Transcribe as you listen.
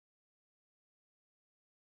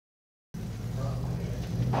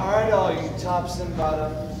all you tops and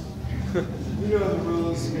bottoms. You know the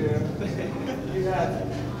rules here. You have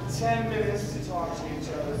 10 minutes to talk to each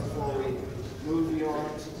other before we move you on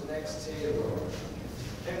to the next table.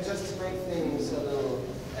 And just to make things a little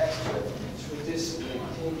extra traditionally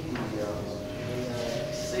kinky,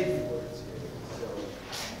 safe words here. So,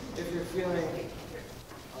 if you're feeling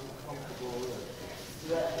uncomfortable or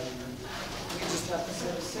threatened, you just have to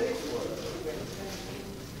say the safe word.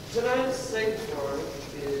 Tonight's safe word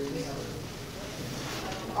is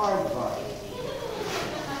aardvark.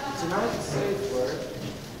 Tonight's safe word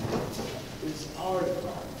is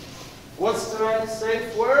aardvark. What's tonight's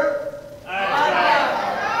safe word?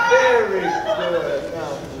 Very good.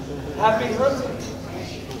 Now, happy hunting.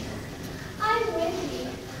 I'm Wendy.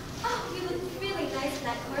 Oh, you look really nice in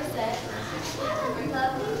that corset. What a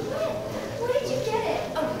lovely wig. Where did you get it?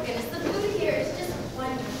 Oh my goodness, the food here is just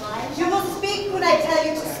wonderful. You will speak when I tell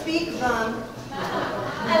you to speak, Vam.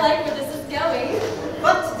 I like where this is going.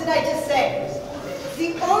 What did I just say? The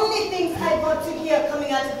only things I want to hear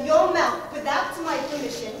coming out of your mouth without my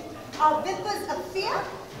permission are whispers of fear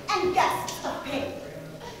and gasps of pain.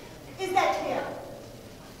 Is that clear?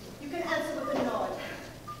 You can answer with a nod.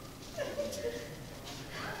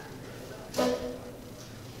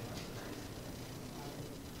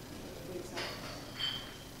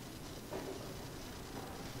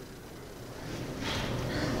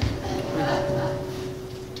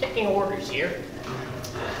 Taking orders here.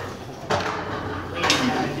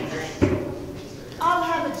 I'll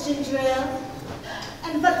have a ginger ale.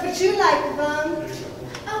 And what would you like, Vam?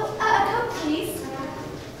 Oh, a Coke, please.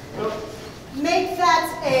 Make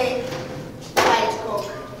that a Diet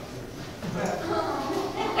Coke.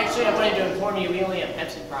 Actually, I wanted to inform you we only have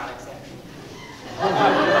Pepsi products here.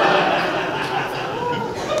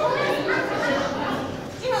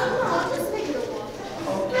 Just make it a walk.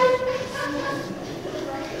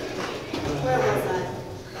 Where was I?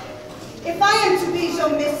 If I am to be your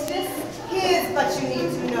mistress, here's what you need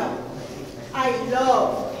to know. I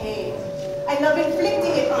love pain. I love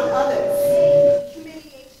inflicting it on others.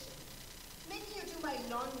 Humiliation. Making you do my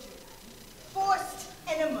laundry. Forced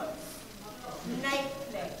enemas. Night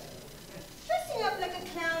play. Dressing up like a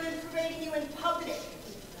clown and parading you in public.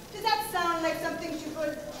 Does that sound like something you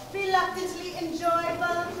would reluctantly enjoy,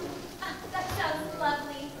 Bum? That sounds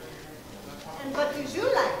lovely. And what do you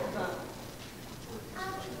like, Bum?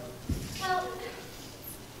 Well,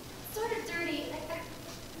 sort of dirty.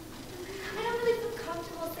 I don't really feel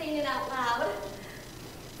comfortable saying it out loud.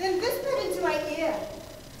 Then whisper it into my ear.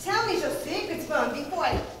 Tell me your secrets, Bum, before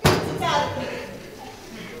I beat it out of you.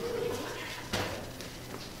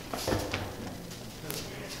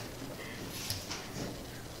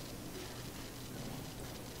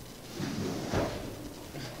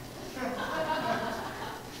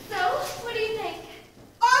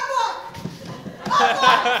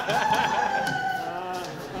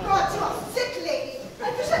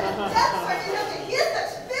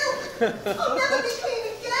 I'll never be clean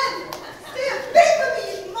again! Stay away from me,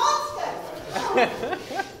 you monster!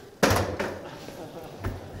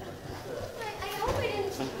 I hope I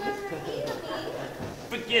didn't hurt her easily.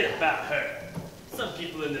 Forget about her. Some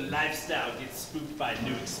people in the lifestyle get spooked by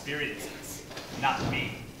new experiences. Not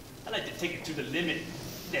me. I like to take it to the limit,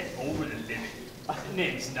 then over the limit. My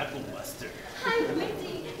name's Knucklebuster. Hi,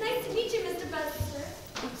 Wendy. Nice to meet you, Mr. Buster.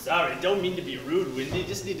 Sorry, don't mean to be rude, Wendy.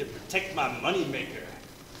 Just need to protect my moneymaker.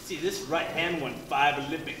 See, this right hand won 5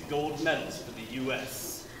 Olympic gold medals for the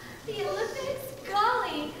U.S. The Olympics?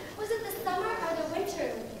 Golly! Was it the summer or the winter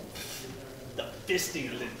Olympics? The fisting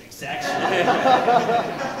Olympics, actually.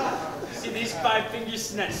 See, these 5 fingers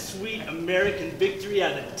snatch sweet American victory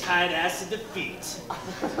out of the tight ass of defeat.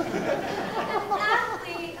 An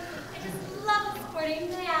athlete. I just love a sporting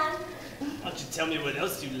man. Why don't you tell me what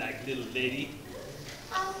else you like, little lady?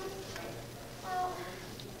 Well,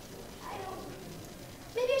 I don't...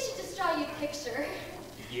 Maybe I should just draw you a picture.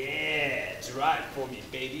 Yeah, draw it for me,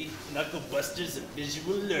 baby. Knucklebuster's a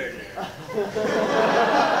visual learner.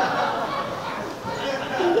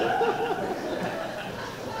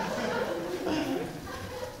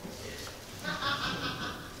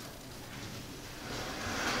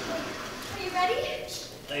 Are you ready?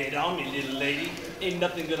 Lay it on me, little lady. Ain't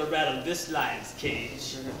nothing gonna rattle this lion's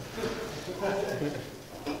cage.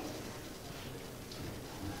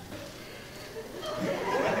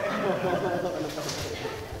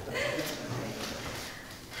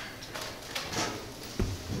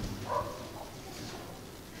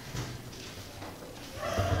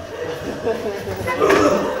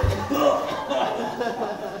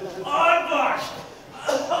 Aardvark!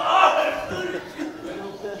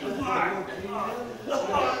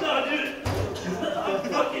 Oh, no, dude. I'm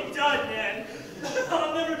fucking done.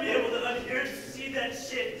 see that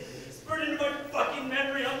shit. It's burned into my fucking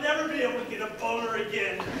memory. I'll never be able to get a boner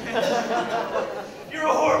again. You're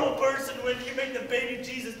a horrible person when you make the baby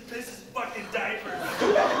Jesus piss his fucking diaper.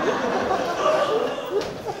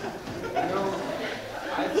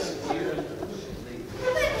 I think you're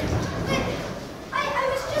I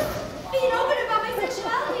was just being open about my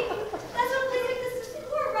sexuality. That's what a place like this is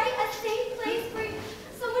for, right? A safe place for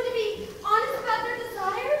someone to be honest about their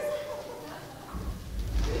desires.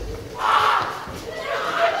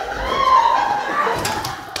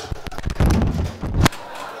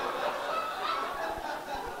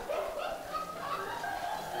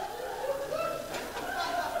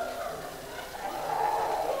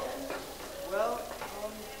 Well,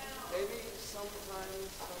 maybe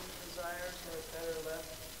sometimes some desires are better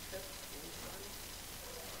left kept inside.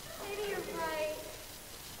 Maybe you're right.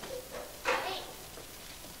 Hey.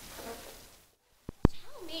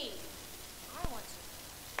 Tell me. I want to.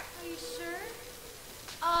 Are you sure?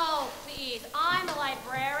 Oh, please. I'm a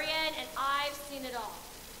librarian, and I've seen it all.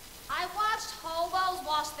 I watched hobos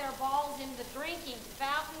wash their balls in the drinking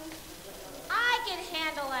fountain. I can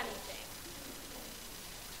handle anything.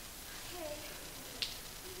 Okay.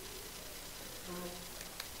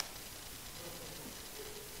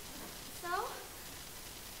 So,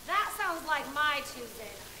 that sounds like my Tuesday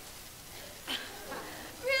night.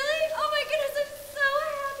 Really? Oh my goodness, I'm so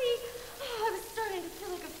happy. Oh, I'm starting to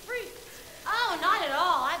feel like a freak. Oh, not at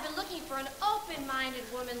all. I've been looking for an open-minded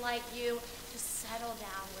woman like you to settle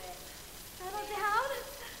down with. Settle down?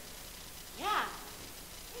 Yeah.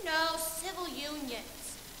 You know, civil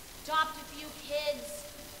unions. Adopt a few kids.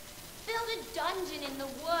 Build a dungeon in the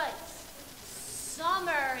woods.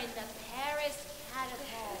 Summer in the Paris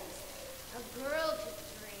catacombs. A girl could